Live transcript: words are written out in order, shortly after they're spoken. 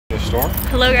store.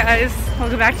 Hello guys,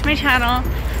 welcome back to my channel.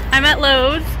 I'm at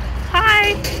Lowe's.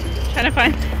 Hi! Trying to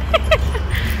find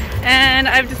and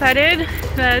I've decided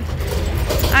that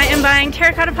I am buying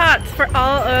terracotta pots for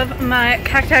all of my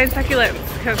cacti and succulents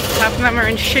because half of them are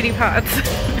in shitty pots.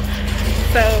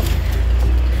 So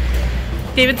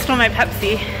David stole my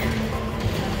Pepsi.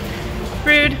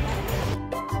 Rude.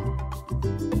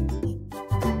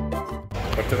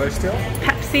 What did I steal?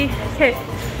 Pepsi. Okay.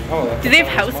 Oh, do they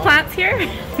have houseplants here?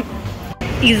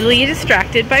 Easily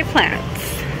distracted by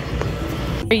plants.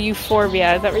 A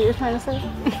euphorbia, is that what you're trying to say?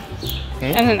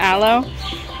 And an aloe.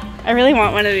 I really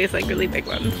want one of these like really big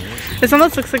ones. This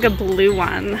almost looks like a blue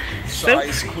one.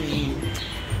 Size queen.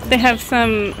 They have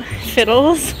some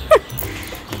fiddles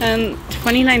and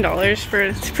 $29 for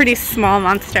a pretty small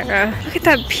monstera. Look at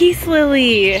that peace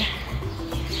lily.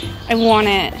 I want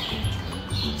it.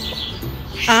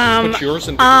 Put yours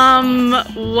in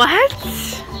what?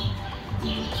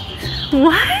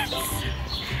 What?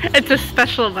 It's a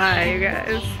special buy, you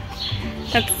guys.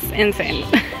 That's insane.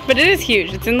 But it is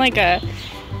huge. It's in like a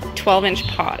 12-inch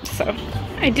pot, so.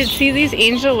 I did see these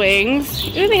angel wings.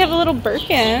 Ooh, they have a little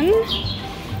Birkin.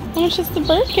 How much is the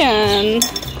Birkin?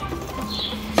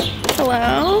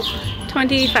 Hello?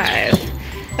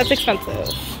 $25. That's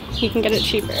expensive. You can get it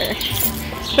cheaper.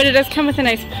 But it does come with a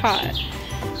nice pot.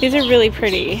 These are really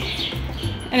pretty.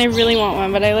 And I really want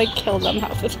one, but I like kill them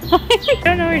half the time. I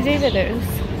don't know where David is.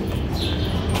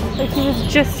 Like he was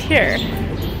just here.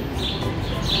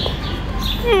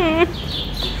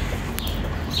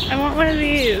 I want one of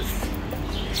these.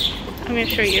 I'm gonna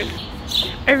show you.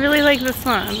 I really like this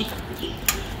one.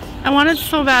 I want it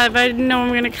so bad, but I didn't know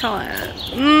I'm gonna kill it.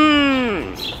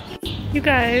 You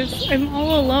guys, I'm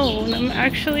all alone. I'm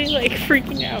actually like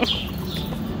freaking out.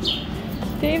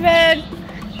 David!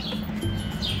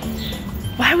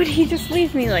 Why would he just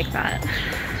leave me like that?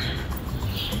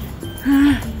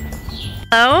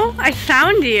 Hello? I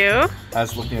found you. I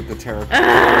was looking at the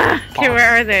terracotta. Okay,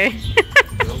 where are they?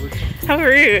 How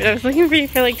rude. I was looking for you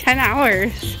for like 10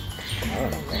 hours.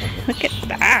 Look at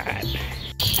that.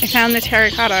 I found the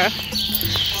terracotta.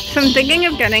 So I'm thinking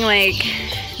of getting like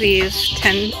these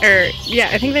 10, or yeah,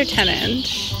 I think they're 10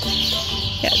 inch.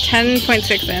 Yeah,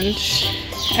 10.6 inch.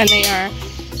 And they are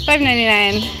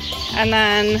 $5.99. And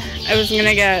then I was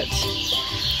gonna get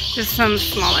just some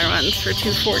smaller ones for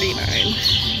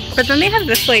 $2.49. But then they have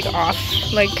this like off,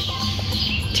 like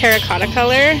terracotta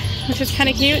color, which is kind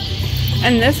of cute.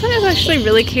 And this one is actually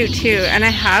really cute too. And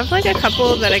I have like a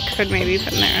couple that I could maybe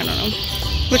put in there. I don't know.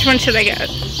 Which one should I get?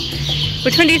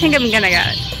 Which one do you think I'm gonna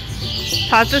get?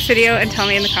 Pause this video and tell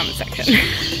me in the comment section.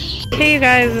 Okay, you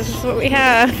guys, this is what we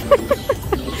have.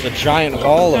 It's a giant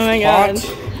haul of pots.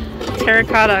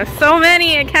 Terracotta. So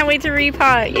many! I can't wait to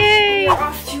repot. Yay! We're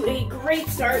off to a great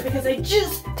start because I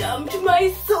just dumped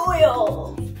my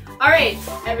soil. Alright,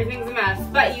 everything's a mess.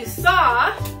 But you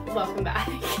saw, welcome back.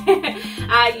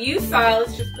 You saw,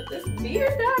 let's just put this beer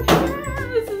down here.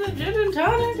 This is a gin and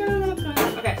tonic.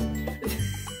 Okay.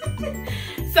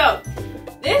 So,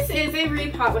 this is a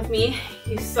repot with me.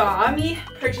 You saw me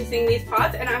purchasing these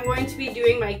pots, and I'm going to be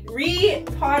doing my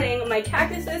repotting my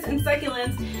cactuses and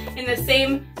succulents in the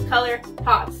same color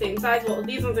pots, same size. Well,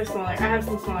 these ones are smaller. I have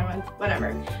some smaller ones,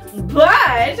 whatever.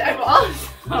 But I'm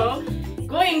also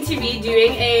going to be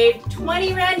doing a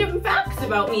 20 random facts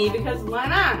about me because why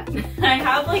not? I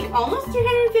have like almost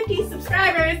 350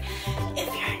 subscribers.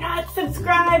 If you're not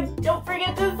subscribed, don't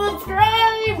forget to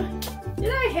subscribe.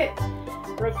 Did I hit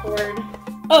record?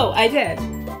 Oh, I did.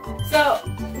 So,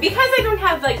 because I don't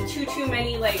have like too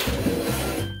many like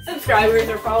subscribers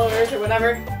or followers or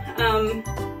whatever,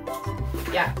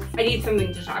 yeah, I need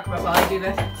something to talk about while I do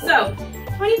this. So,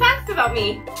 20 facts about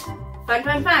me. Fun,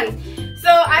 fun, fun. So,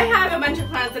 I have a bunch of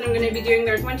plants that I'm going to be doing.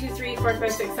 There's 1, 2, 3, 4,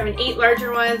 5, 6, 7, 8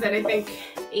 larger ones, and I think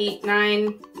 8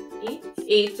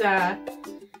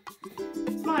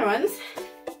 smaller ones.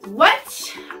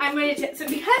 What I'm going to do, so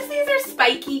because these are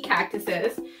spiky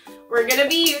cactuses, we're going to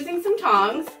be using some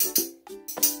tongs.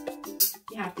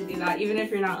 You have to do that, even if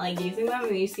you're not like using them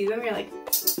and you see them, you're like,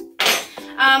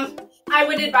 I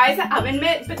would advise an oven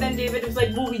mitt, but then David was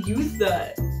like, well, we use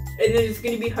that, and then it's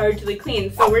going to be hard to like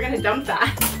clean, so we're going to dump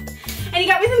that. And he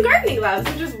got me some gardening gloves,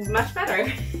 which is much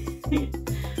better.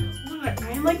 Oh,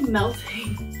 I am like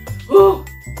melting. Oh,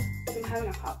 I'm having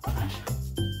a hot flash.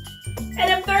 And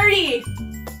I'm 30.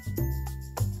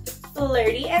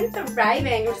 Flirty and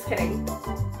thriving. I'm just kidding.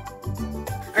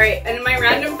 Alright, and my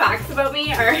random facts about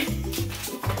me are,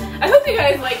 I hope you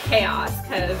guys like chaos,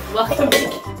 because welcome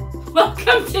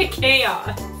to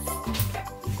chaos. Okay,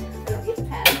 I don't need a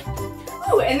pen.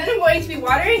 Ooh, and then I'm going to be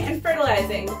watering and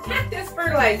fertilizing. Cactus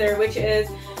fertilizer, which is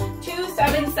 2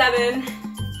 277.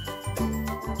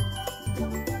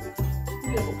 I'm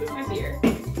gonna open my beer.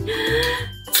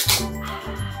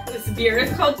 This beer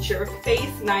is called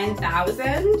Jerkface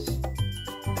 9000.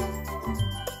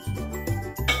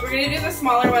 We're gonna do the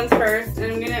smaller ones first,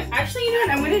 and I'm gonna, actually, you know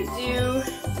what, I'm gonna do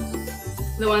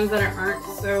the ones that aren't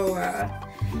so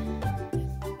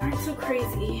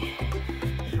crazy,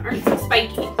 aren't so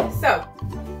spiky. So,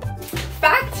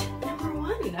 fact number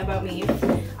 1 about me,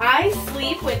 I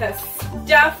sleep with a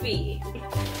stuffy.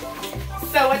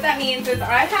 So what that means is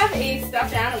I have a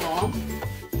stuffed animal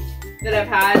that I've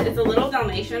had. It's a little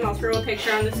Dalmatian. I'll throw a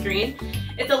picture on the screen.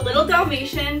 It's a little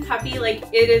Dalmatian puppy, like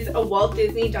it is a Walt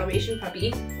Disney Dalmatian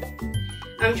puppy.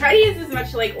 Try to use as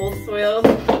much like old soil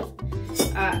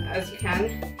as you can.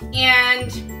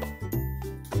 And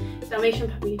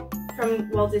Dalmatian puppy from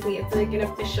Walt Disney. It's like an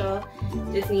official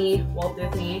Disney, Walt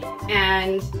Disney.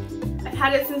 And I've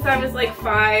had it since I was like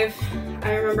 5.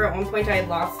 I remember at one point I had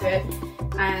lost it.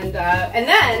 And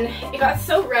then it got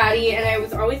so ratty, and I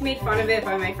was always made fun of it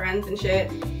by my friends and shit.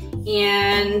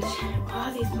 And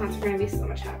oh, these plants are gonna be so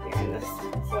much happier in this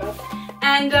soil.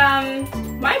 And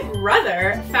my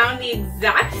brother found the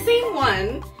exact same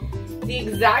one, the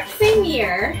exact same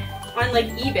year on like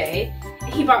eBay.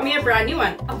 And he bought me a brand new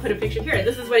one. I'll put a picture here.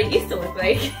 This is what it used to look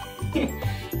like.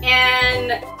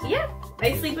 And yeah,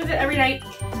 I sleep with it every night.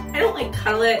 I don't like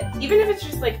cuddle it, even if it's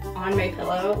just like on my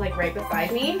pillow, like right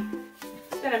beside me.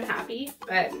 Then I'm happy.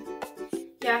 But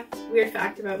yeah, weird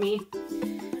fact about me.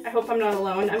 I hope I'm not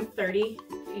alone. I'm 30,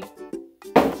 if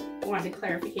you wanted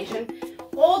clarification.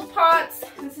 Old pots.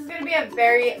 This is gonna be a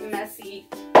very messy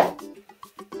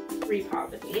repot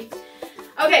with me.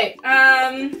 Okay,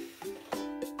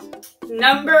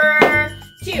 number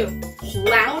 2,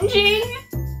 lounging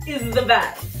is the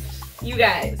best, you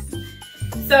guys.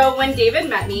 So when David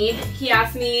met me, he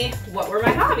asked me what were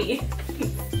my hobbies.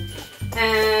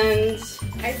 And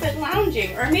I said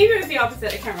lounging, or maybe it was the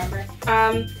opposite, I can't remember.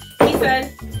 He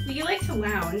said, do you like to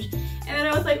lounge? And then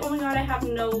I was like, oh my god, I have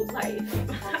no life.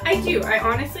 I do. I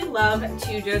honestly love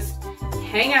to just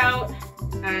hang out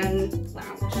and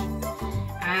lounge.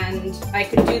 And I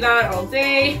could do that all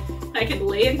day. I could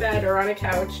lay in bed or on a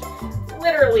couch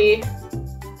literally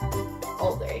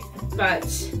all day. But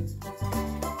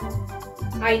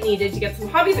I needed to get some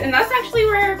hobbies, and that's actually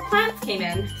where plants came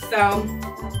in. So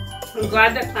I'm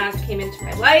glad that plants came into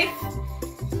my life.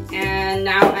 And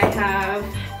now I have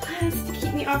plants to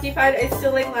keep me occupied. I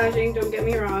still like lounging, don't get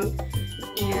me wrong.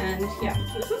 And yeah,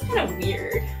 this is kind of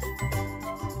weird.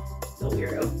 It's a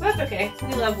weirdo. That's okay.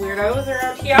 We love weirdos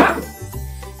around here.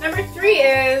 Number 3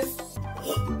 is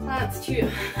plants too.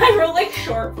 I wrote like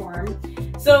short form.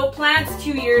 So plants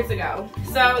 2 years ago.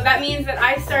 So that means that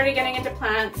I started getting into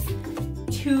plants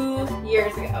 2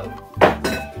 years ago.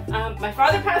 My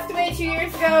father passed away 2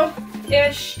 years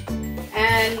ago-ish.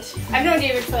 And I've known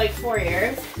David for like 4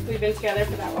 years. We've been together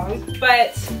for that long.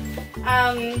 But,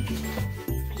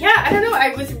 yeah, I don't know. I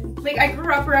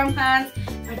grew up around plants.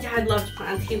 My dad loved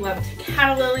plants. He loved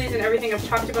calla lilies and everything. I've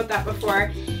talked about that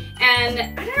before.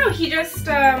 And I don't know, he just,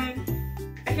 I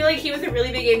feel like he was a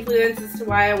really big influence as to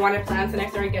why I wanted plants, and I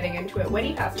started getting into it when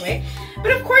he passed away.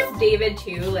 But of course David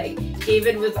too. Like,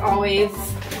 David was always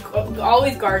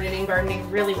gardening. Gardening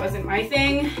really wasn't my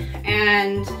thing.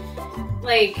 And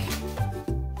like,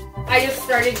 I just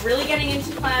started really getting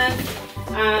into plants.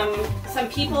 Some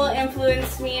people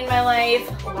influenced me in my life,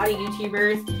 a lot of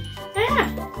YouTubers. Yeah,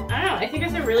 I don't know, I think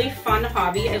it's a really fun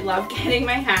hobby. I love getting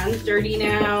my hands dirty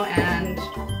now, and I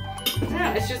don't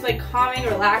know, it's just like calming,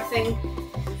 relaxing.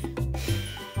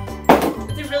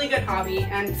 It's a really good hobby,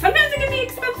 and sometimes it can be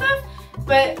expensive,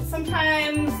 but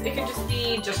sometimes it can just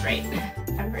be just right.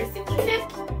 I'm very sippy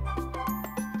sip.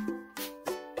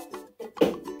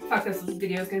 Fuck, this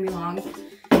video is gonna be long.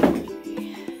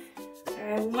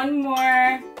 One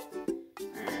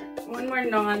more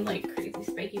non like crazy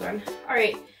spiky one. All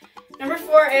right, number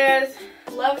 4 is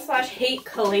love/hate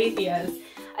calatheas.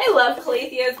 I love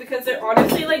calatheas because they're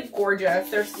honestly like gorgeous.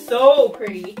 They're so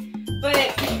pretty,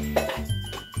 but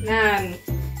man,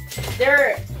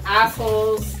 they're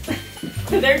assholes.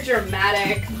 They're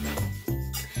dramatic.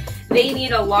 They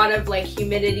need a lot of like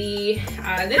humidity.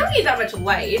 They don't need that much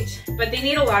light, but they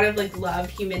need a lot of like love,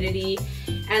 humidity,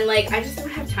 and like I just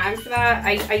don't have time for that.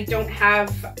 I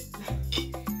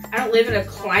don't live in a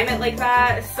climate like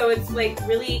that, so it's like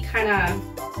really kind of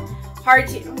hard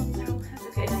to. Oh no, that's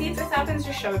okay. See, if this happens,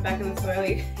 just shove it back in the soil.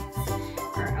 Like,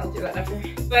 or I'll do that after.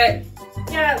 But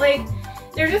yeah, like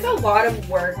they're just a lot of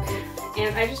work,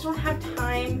 and I just don't have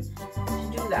time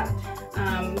to do that.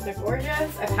 They're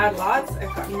gorgeous. I've had lots.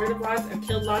 I've gotten rid of lots. I've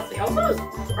killed lots. They also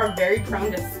are very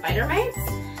prone to spider mites.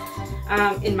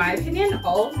 In my opinion,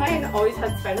 all of mine always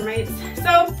had spider mites.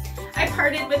 So I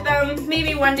parted with them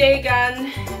maybe one day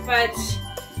again, but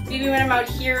maybe when I'm out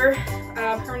here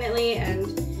permanently and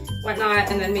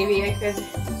whatnot, and then maybe I could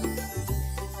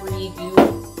redo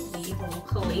the whole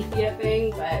calathea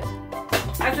thing. But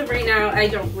as of right now, I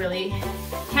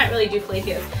can't really do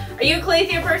calatheas. Are you a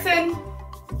calathea person?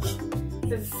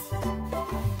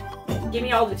 Give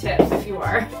me all the tips if you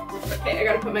are. Okay, I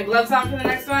gotta put my gloves on for the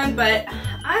next one, but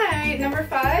number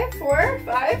 5,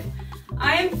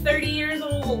 I am 30 years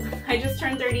old. I just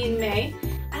turned 30 in May.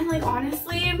 And like,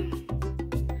 honestly,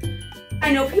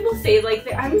 I know people say like,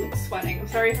 I'm sweating. I'm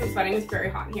sorry if I'm sweating, it's very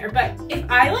hot in here. But if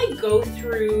I like go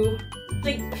through,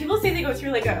 like people say they go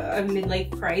through like a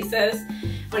midlife crisis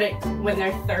when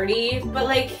they're 30, but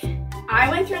like I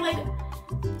went through like,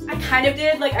 I kind of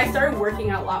did, like I started working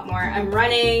out a lot more. I'm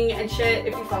running and shit.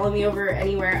 If you follow me over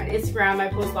anywhere on Instagram, I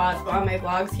post lots, but on my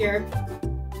vlogs here,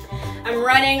 I'm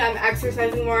running, I'm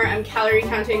exercising more, I'm calorie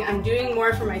counting, I'm doing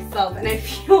more for myself, and I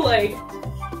feel like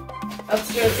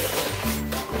that's just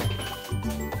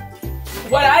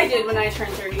what I did when I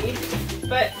turned 30.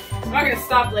 But I'm not gonna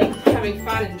stop like having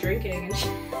fun and drinking and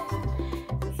shit.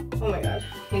 Oh my god.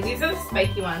 Okay, these are the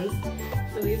spiky ones,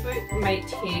 so these might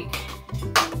take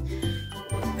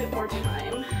a bit more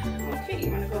time. Okay,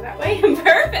 you wanna go that way?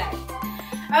 Perfect.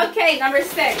 Okay, number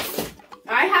 6.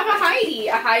 I have a Heidi.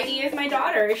 A Heidi is my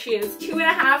daughter. She is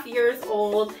 2.5 years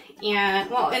old, and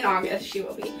well, in August she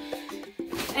will be.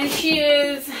 And she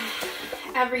is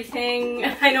everything.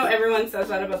 I know everyone says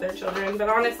that about their children, but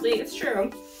honestly, it's true.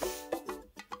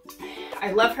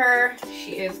 I love her.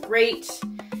 She is great.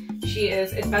 She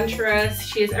is adventurous.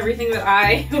 She is everything that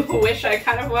I wish I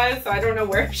kind of was, so I don't know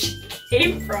where she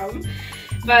came from.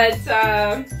 But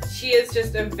she is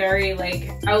just a very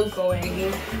like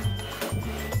outgoing,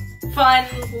 fun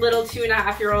little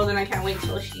 2.5-year-old, and I can't wait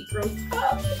till she grows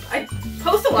up. I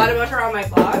post a lot about her on my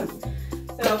blog,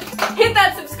 so hit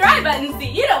that subscribe button so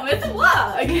you don't miss a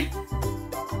vlog.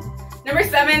 Number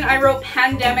 7, I wrote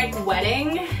pandemic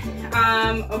wedding.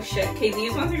 Oh shit, okay,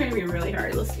 these ones are gonna be really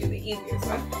hard. Let's do the easiest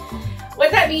one.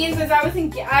 What that means is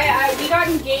we got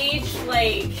engaged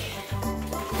like,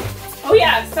 oh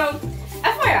yeah, so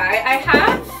FYI, I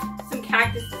have some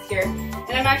cactuses here,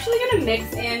 and I'm actually gonna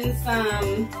mix in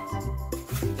some,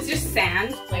 it's just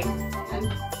sand, like,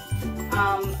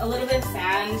 a little bit of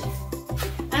sand,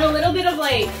 and a little bit of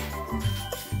like,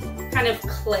 kind of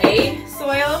clay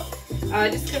soil,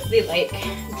 just because they like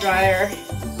drier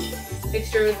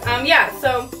fixtures. Yeah,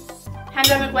 so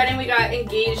pandemic wedding, we got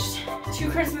engaged 2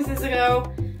 Christmases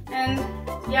ago, and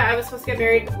yeah, I was supposed to get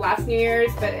married last New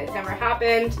Year's, but it never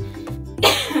happened.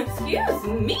 Excuse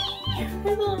me,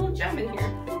 there's a little gem in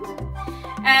here.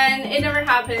 And it never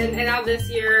happened, and now this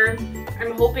year,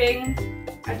 I'm hoping,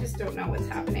 I just don't know what's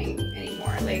happening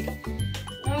anymore. Like,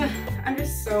 I'm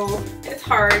just so, it's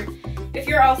hard. If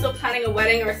you're also planning a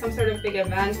wedding or some sort of big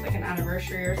event, like an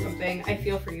anniversary or something, I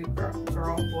feel for you,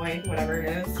 girl, boy, whatever it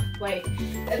is. Like,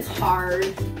 it's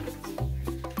hard.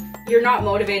 You're not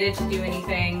motivated to do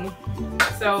anything.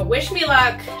 So wish me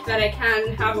luck that I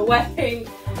can have a wedding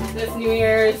this New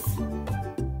Year's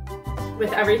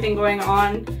with everything going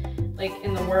on, like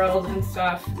in the world and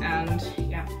stuff, and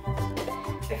yeah.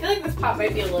 I feel like this pot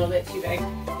might be a little bit too big.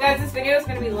 Guys, this video is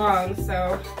gonna be long,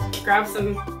 so grab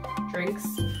some drinks,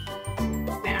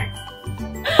 snacks,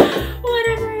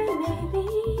 whatever it may be.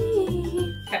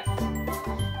 Okay.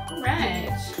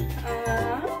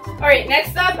 Alright,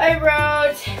 next up I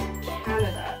wrote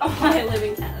Canada. Oh, I live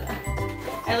in Canada.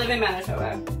 I live in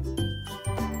Manitoba.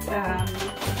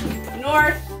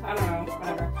 North, I don't know,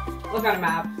 whatever. Look on a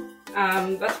map.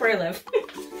 That's where I live.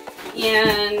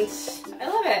 And I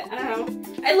love it. I don't know.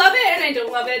 I love it and I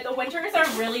don't love it. The winters are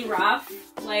really rough.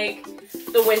 Like,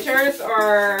 the winters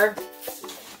are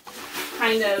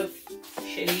kind of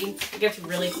shitty. It gets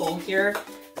really cold here,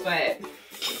 but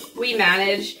we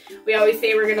manage. We always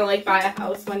say we're gonna like buy a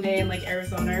house one day in like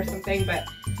Arizona or something, but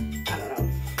I don't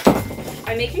know.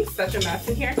 I'm making such a mess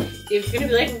in here. Dave's gonna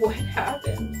be like, what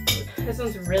happened? This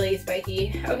one's really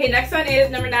spiky. Okay, next one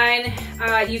is number 9,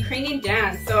 Ukrainian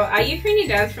dance. So I Ukrainian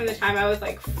dance from the time I was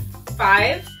like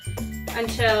 5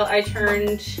 until I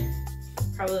turned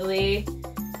probably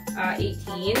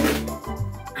 18.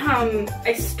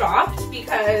 I stopped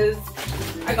because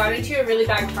I got into a really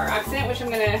bad car accident, which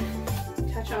I'm gonna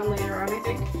touch on later on, I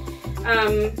think.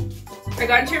 I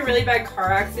got into a really bad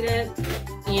car accident,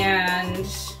 and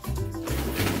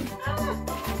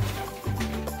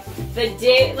the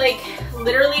day, like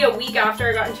literally a week after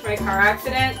I got into my car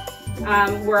accident,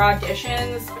 were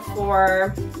auditions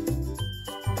for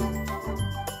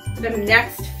the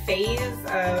next phase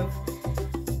of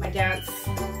my dance.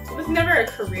 It was never a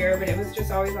career, but it was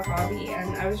just always a hobby,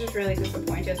 and I was just really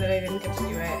disappointed that I didn't get to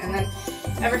do it. And then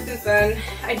ever since then,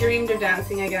 I dreamed of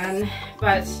dancing again,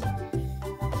 but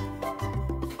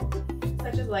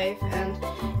such is life. And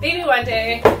maybe one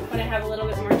day, when I have a little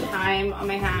bit more time on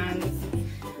my hands,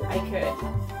 I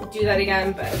could do that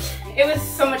again. But it was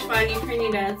so much fun,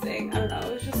 Ukrainian dancing. I don't know,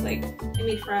 it was just like, I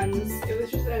made friends. It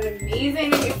was just an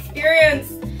amazing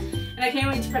experience. And I can't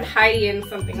wait to put Heidi in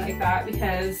something like that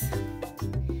because,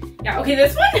 yeah, okay,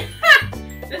 this one,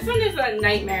 this one is a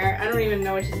nightmare. I don't even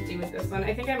know what to do with this one.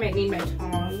 I think I might need my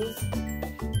tongs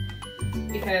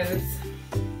because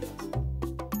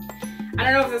I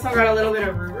don't know if this one got a little bit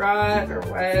of root rot or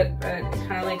what, but it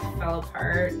kind of like fell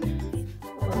apart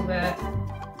a little bit.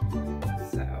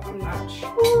 So I'm not sure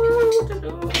what to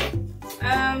do.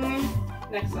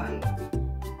 Next one.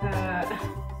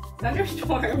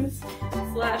 Thunderstorms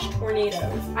 /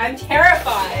 tornadoes. I'm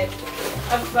terrified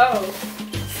of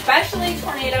both, especially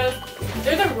tornadoes.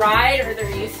 There's a ride, or there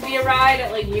used to be a ride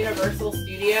at like Universal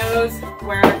Studios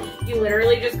where you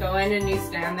literally just go in and you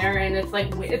stand there, and it's like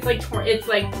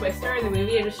Twister in the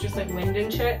movie, and it's just like wind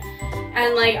and shit.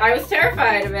 And like I was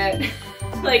terrified of it,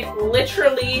 like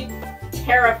literally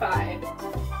terrified.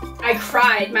 I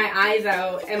cried my eyes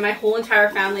out, and my whole entire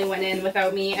family went in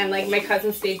without me, and like my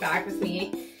cousin stayed back with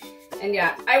me. And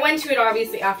yeah, I went to it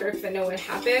obviously after because I know what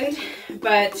happened,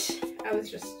 but I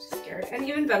was just scared. And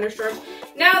even thunderstorms,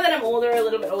 now that I'm older, a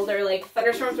little bit older, like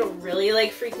thunderstorms don't really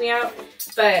like freak me out,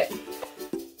 but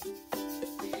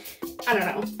I don't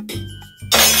know.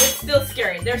 It's still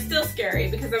scary. They're still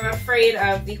scary because I'm afraid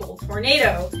of the whole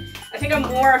tornado. I think I'm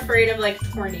more afraid of like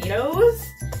tornadoes,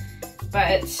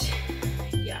 but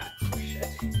yeah, shit,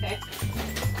 okay.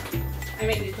 I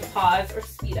might need to pause or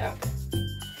speed up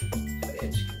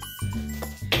footage.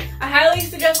 I highly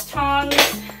suggest tongs,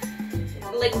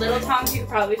 like little tongs you could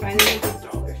probably find in the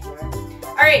dollar store.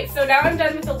 Alright, so now I'm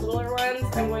done with the littler ones.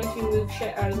 I'm going to move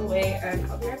shit out of the way and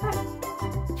I'll be right back.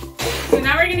 So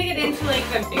now we're gonna get into like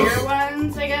the bigger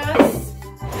ones, I guess.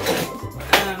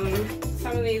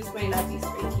 Some of these might not be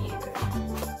spiky, but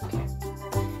okay.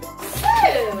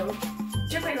 So,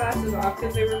 took my glasses off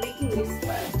because they were making me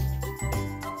sweat.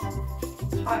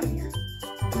 It's hot in here.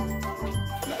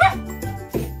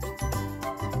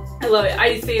 I love it.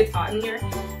 I say it's hot in here.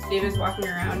 David's walking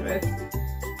around with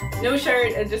no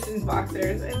shirt and just in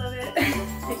boxers. I love it. I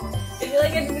feel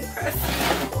like I'm depressed.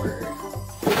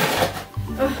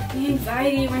 Ugh, the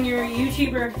anxiety when you're a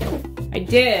YouTuber. I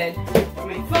did.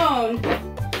 My phone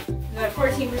is at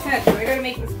 14%, so I gotta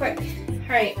make this quick.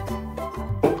 Alright.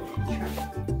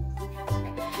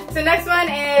 So next one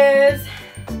is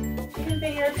chicken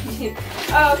finger poutine.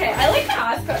 Oh, okay. I like to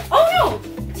ask. Oh no!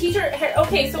 Teacher.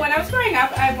 Okay, so when I was growing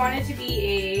up, I wanted to be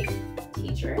a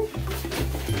teacher.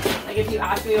 Like if you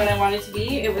asked me what I wanted to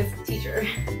be, it was teacher.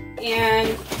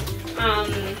 And I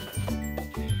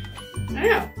don't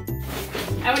know.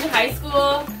 I went to high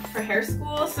school for hair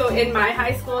school. So in my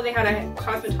high school, they had a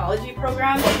cosmetology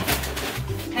program,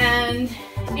 and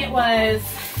it was,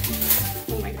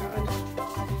 oh my god.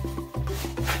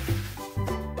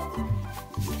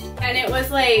 And it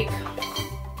was like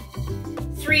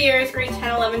 3 years, grade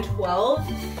 10, 11, 12,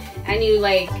 and you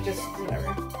like just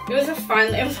whatever. It was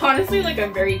it was honestly like a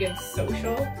very good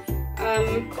social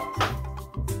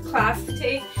class to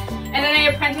take. And then I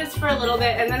apprenticed for a little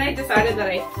bit, and then I decided that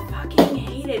I fucking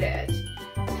hated it.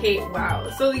 Okay, wow.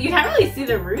 So you can't really see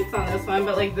the roots on this one,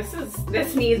 but like this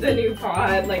needs a new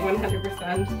pot, like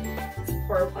 100%. It's a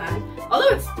poor plant. Although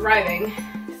it's thriving.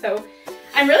 So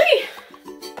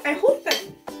I hope that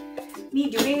me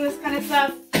doing this kind of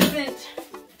stuff isn't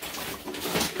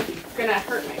gonna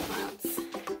hurt my plants.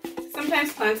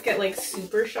 Sometimes plants get like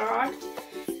super shocked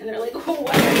and they're like, oh,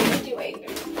 what are you doing?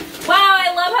 Wow,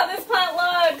 I love how this plant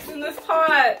looks in this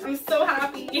pot. I'm so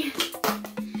happy.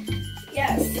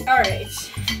 Yes, alright.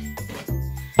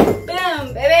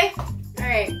 Boom, baby.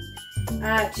 Alright.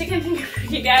 Chicken finger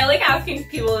poutine. I like asking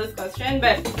people this question,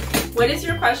 but what is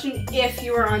your question if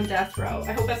you were on death row?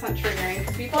 I hope that's not triggering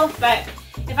for people, but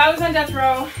if I was on death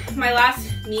row, my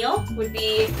last meal would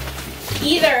be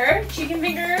either chicken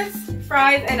fingers,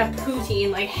 fries, and a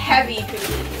poutine, like heavy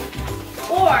poutine,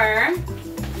 or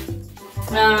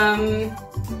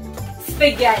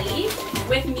spaghetti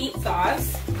with meat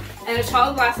sauce and a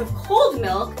tall glass of cold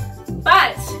milk,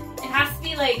 but it has to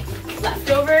be like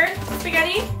leftover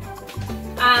spaghetti,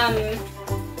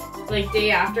 like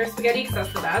day after spaghetti, because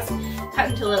that's the best, cut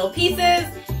into little pieces,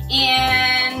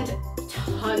 and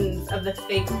tons of the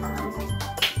fake parm.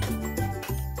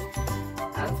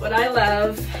 That's what I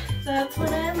love. That's what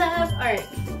I love. Alright.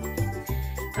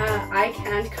 I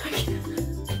can't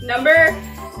cook. Number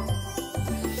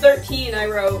 13, I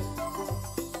wrote,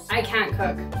 I can't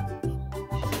cook.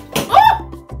 Oh!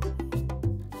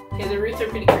 Okay, the roots are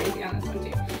pretty crazy on this one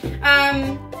too.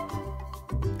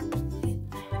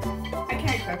 I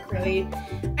can't cook, really.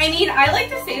 I mean, I like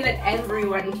to say that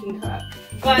everyone can cook,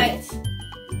 but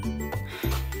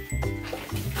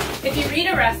if you read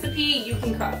a recipe, you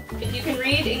can cook. If you can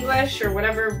read English or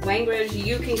whatever language,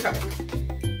 you can cook.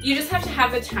 You just have to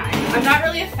have the time. I'm not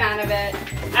really a fan of it.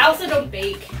 I also don't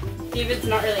bake. David's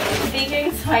not really into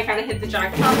baking, so I kind of hit the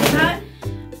jackpot with that.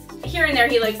 Here and there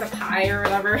he likes a pie or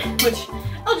whatever, which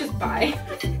I'll just buy.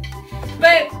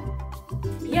 But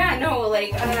yeah, no,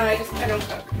 like, I don't know, I don't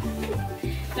cook.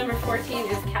 Number 14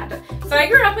 is cat. So I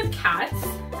grew up with cats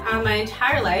my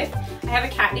entire life. I have a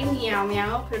cat named Meow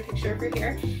Meow, I'll put a picture of her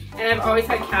here. And I've always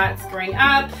had cats growing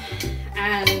up,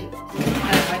 and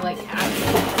I like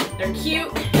cats. They're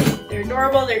cute, they're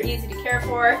adorable, they're easy to care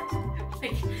for,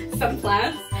 like some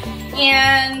plants.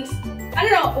 And I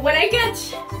don't know,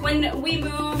 when we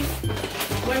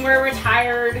move, when we're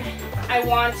retired, I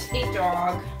want a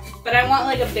dog, but I want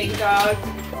like a big dog.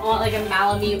 I want like a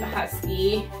Malamute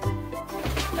Husky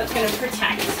that's gonna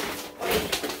protect,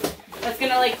 that's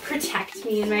gonna like protect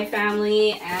me and my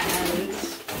family, and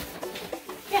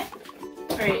yeah.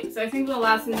 Alright, so I think the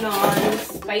last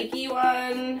non-spiky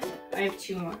one, I have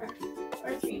 2 more,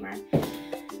 or 3 more.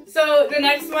 So the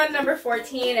next one, number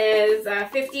 14 is,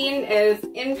 15 is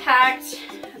impact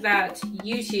that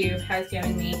YouTube has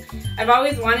given me. I've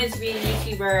always wanted to be a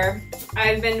YouTuber.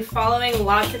 I've been following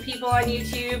lots of people on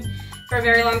YouTube for a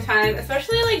very long time,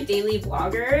 especially like daily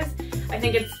vloggers. I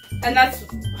think and that's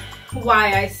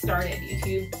why I started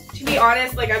YouTube. To be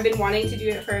honest, like I've been wanting to do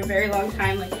it for a very long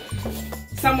time, like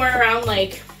somewhere around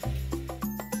like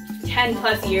 10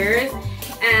 plus years.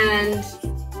 And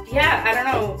yeah, I don't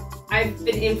know. I've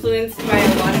been influenced by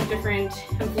a lot of different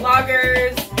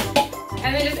vloggers,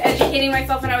 and then just educating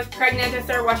myself. When I was pregnant, I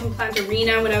started watching Plant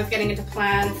Arena when I was getting into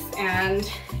plants, and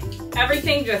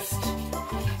everything just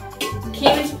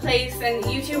came into place, and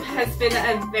YouTube has been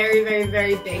a very, very,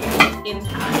 very big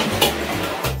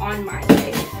impact on my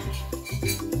life.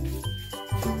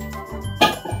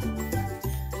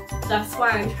 That's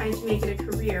why I'm trying to make it a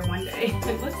career one day.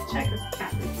 Let's check this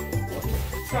cat.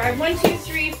 So I have 1, 2,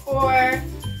 3, 4,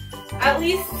 at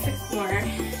least 6 more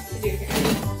to do here.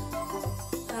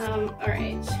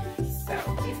 Alright, so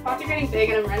these pots are getting big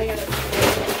and I'm running out of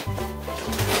space.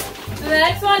 So the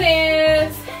next one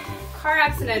is car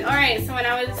accident. Alright, so when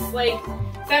I was like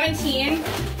 17,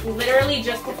 literally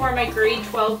just before my grade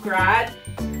 12 grad,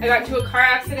 I got into a car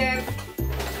accident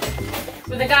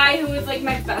with a guy who was like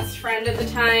my best friend at the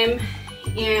time,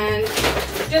 and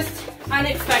just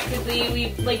unexpectedly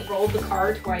we like rolled the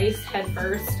car twice head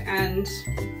first, and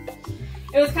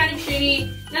it was kind of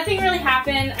shitty. Nothing really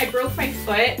happened. I broke my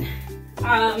foot.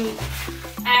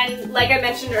 And like I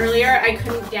mentioned earlier, I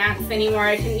couldn't dance anymore.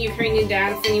 I couldn't Ukrainian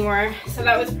dance anymore. So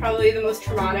that was probably the most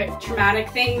traumatic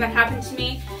thing that happened to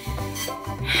me.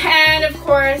 And of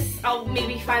course, I'll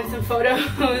maybe find some photos.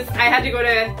 I had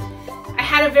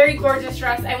a very gorgeous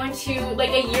dress. I went to,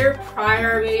 like a year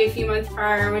prior, maybe a few months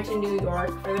prior, I went to New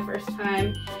York for the first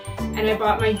time. And I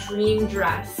bought my dream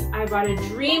dress. I bought a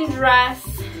dream dress.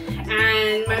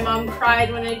 And my mom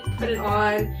cried when I put it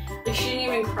on. Like, she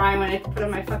didn't even cry when I put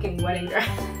on my fucking wedding dress.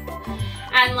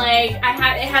 And like, it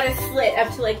had a slit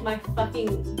up to like my fucking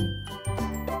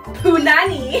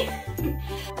punani.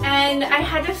 And I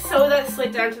had to sew that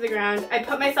slit down to the ground. I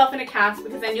put myself in a cast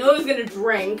because I knew I was gonna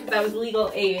drink because I was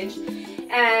legal age.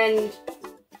 And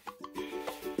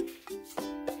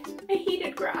I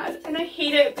hated grad, and I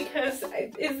hate it because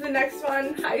is the next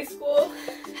one high school?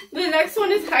 The next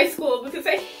one is high school because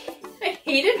I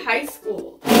hated high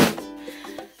school.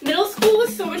 Middle school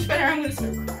was so much better. I'm gonna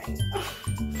start crying.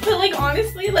 But like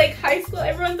honestly, like high school,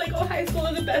 everyone's like, oh, high school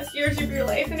are the best years of your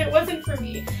life, and it wasn't for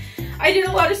me. I did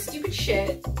a lot of stupid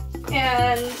shit,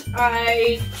 and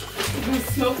I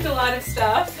smoked a lot of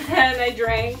stuff, and I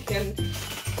drank, and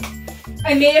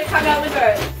I may have hung out with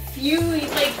a few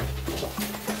like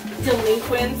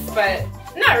delinquents, but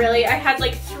not really. I had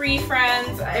like 3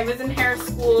 friends. I was in hair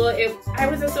school. I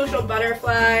was a social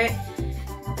butterfly.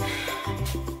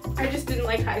 I just didn't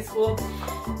like high school.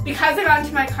 Because I got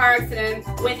into my car accident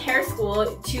with hair school,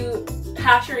 to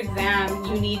pass your exam,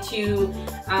 you need to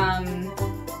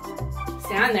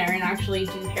stand there and actually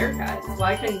do haircuts. Well,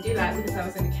 I couldn't do that because I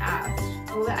was in a cast.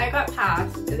 Well, I got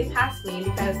passed. They passed me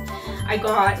because I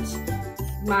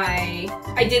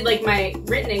did like my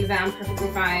written exam perfectly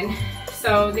fine.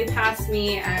 So they passed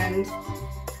me, and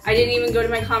I didn't even go to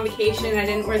my convocation. I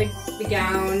didn't wear the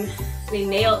gown. They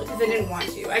nailed, because I didn't want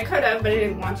to. I could have, but I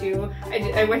didn't want to.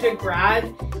 I went to grad,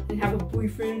 didn't have a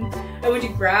boyfriend. I went to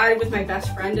grad with my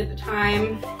best friend at the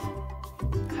time.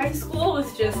 High school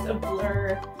was just a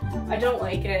blur. I don't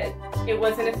like it. It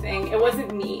wasn't a thing. It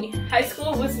wasn't me. High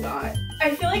school was not.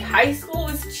 I feel like high school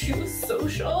was too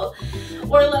social,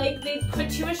 or like they put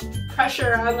too much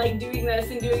pressure on like doing this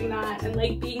and doing that and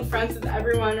like being friends with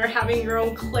everyone or having your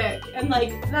own clique, and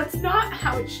like that's not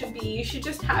how it should be. You should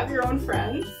just have your own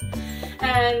friends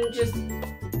and just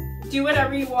do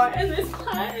whatever you want, and this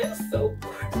class is so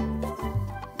boring.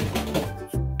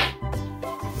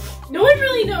 No one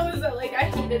really knows that like I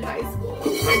hated high school,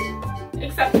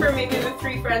 except for maybe the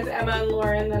 3 friends, Emma and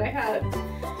Lauren, that I had.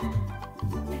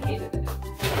 I hated it.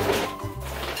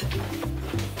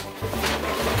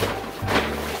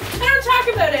 I don't talk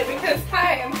about it because,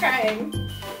 hi, I'm crying.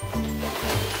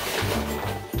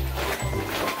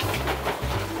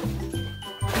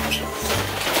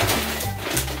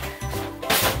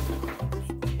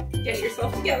 Get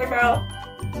yourself together, Mel.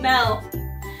 Mel.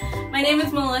 My name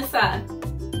is Melissa.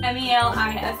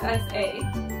 M-E-L-I-S-S-A.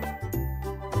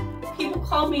 People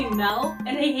call me Mel,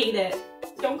 and I hate it.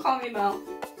 Don't call me Mel.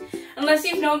 Unless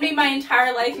you've known me my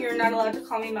entire life, you're not allowed to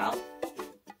call me Mel.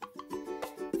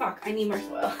 Fuck, I need more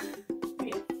soil.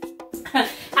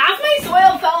 Half my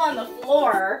soil fell on the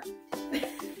floor.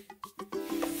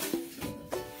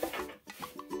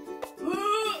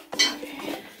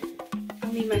 Okay.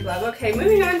 I'll need my glove. Okay,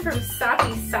 moving on from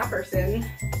Sappy Sapperson.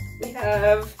 We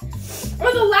have...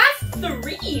 oh, the last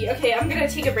 3! Okay, I'm gonna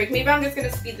take a break. Maybe I'm just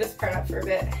gonna speed this part up for a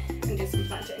bit and do some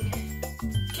planting.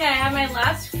 Okay, I have my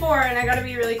last 4 and I gotta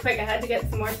be really quick. I had to get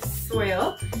some more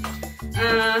soil.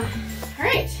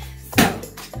 Alright, so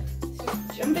let's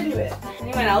just jump into it.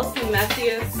 Anyone else the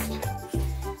messiest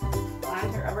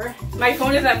planter ever? My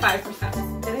phone is at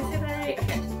 5%. Did I say that right?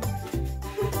 Okay.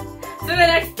 So the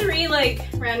next 3 like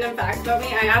random facts about me,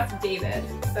 I asked David.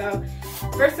 So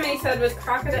first one he said was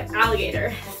crocodile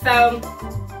alligator. So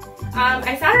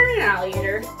I sat on an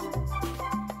alligator.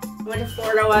 I went to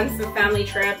Florida once, a family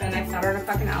trip, and I sat on a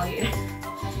fucking alligator.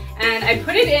 And I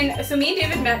put it in, so me and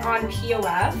David met on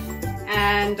POF,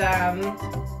 and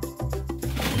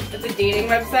it's a dating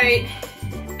website,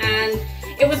 and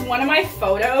it was one of my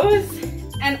photos,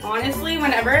 and honestly,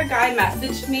 whenever a guy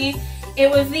messaged me, it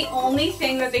was the only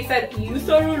thing that they said, you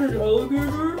sat on an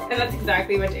alligator? And that's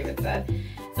exactly what David said.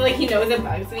 So like he knows it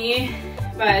bugs me,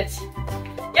 but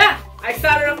yeah, I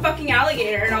sat on a fucking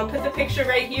alligator, and I'll put the picture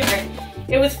right here.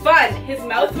 It was fun. His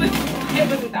mouth was, it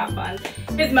wasn't that fun.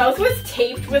 His mouth was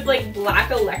taped with like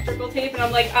black electrical tape, and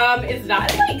I'm like, is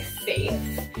that like safe?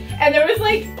 And there was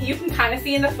like, you can kind of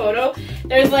see in the photo,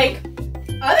 there's like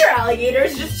other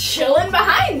alligators just chilling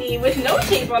behind me with no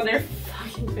tape on their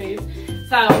fucking face.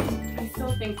 So I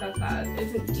still think that that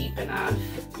isn't deep enough.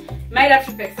 Might have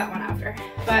to fix that one after,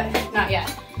 but not yet.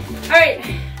 Alright,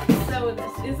 so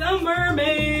this is a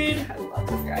mermaid. I love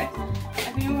this guy.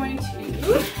 I think I'm going to,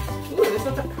 ooh, this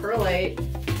is a perlite.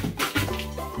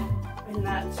 And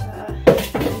that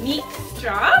neat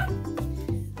straw.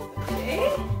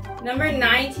 Okay. Number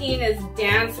 19 is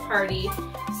dance party.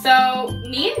 So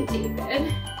me and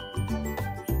David,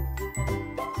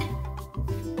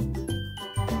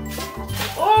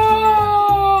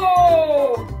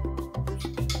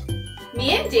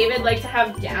 me and David like to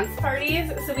have dance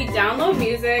parties, so we download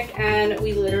music and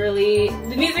we literally,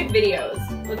 the music videos,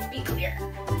 let's be clear.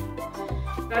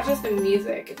 Not just the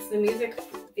music, it's the music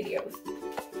videos.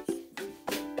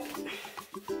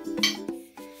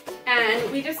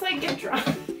 And we just like get drunk.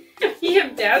 We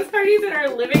have dance parties in our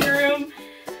living room.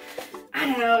 I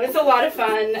don't know, it's a lot of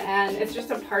fun, and it's just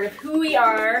a part of who we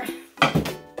are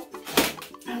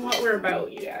and what we're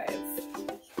about, you guys.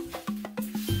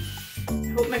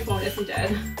 I hope my phone isn't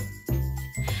dead.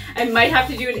 I might have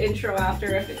to do an intro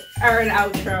after if it, or an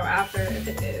outro after if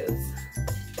it is.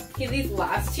 Okay, these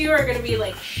last 2 are gonna be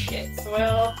like shit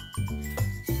soil.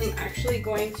 So I'm actually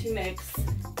going to mix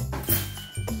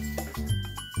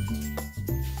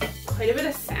quite a bit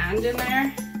of sand in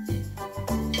there.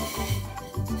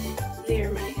 They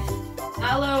are my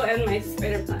aloe and my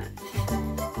spider plant.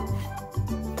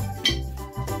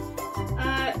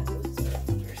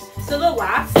 So the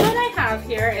last one I have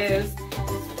here is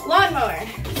lawnmower.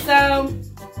 So,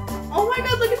 oh my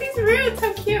god, look at these roots,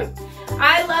 how cute.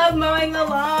 I love mowing the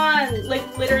lawn,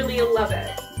 like literally love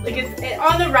it. Like it's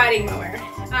on the riding mower.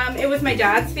 It was my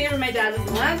dad's favorite. My dad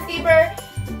was a landscaper,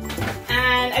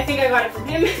 and I think I got it from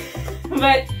him.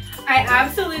 But I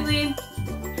absolutely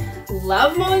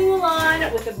love mowing the lawn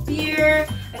with a beer.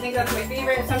 I think that's my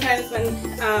favorite. Sometimes when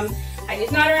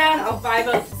Heidi's not around, I'll vibe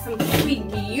out to some sweet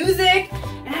music,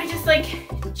 and I just like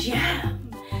jam.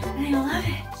 And and I love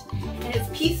it. And it's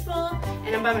peaceful,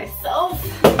 and I'm by myself.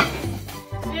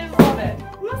 I just love it.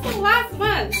 When was the last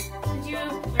month? Did you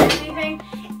learn anything?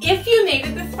 If you made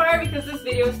it this far, because this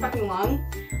video is fucking long,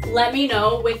 let me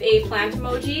know with a plant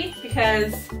emoji,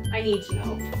 because I need to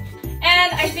know.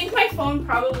 And I think my phone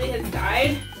probably has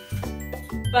died,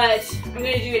 but I'm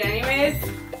gonna do it anyways.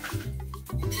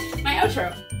 My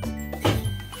outro.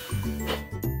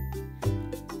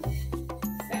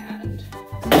 Sand.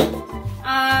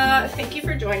 Thank you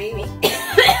for joining me.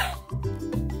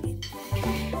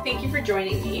 Thank you for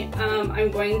joining me. I'm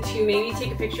going to maybe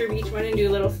take a picture of each one and do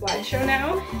a little slideshow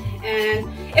now. And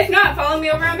if not, follow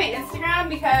me over on my Instagram,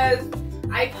 because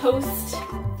I post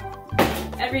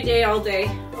every day, all day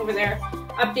over there.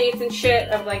 Updates and shit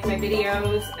of like my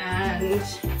videos, and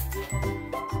it's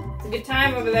a good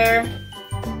time over there.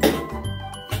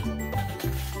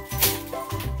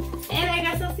 And I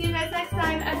guess I'll see you guys next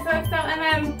time.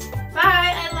 xoxo. Bye.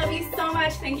 I love you so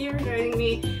much. Thank you for joining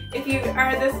me. If you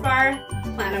are this far,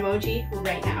 plant emoji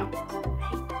right now.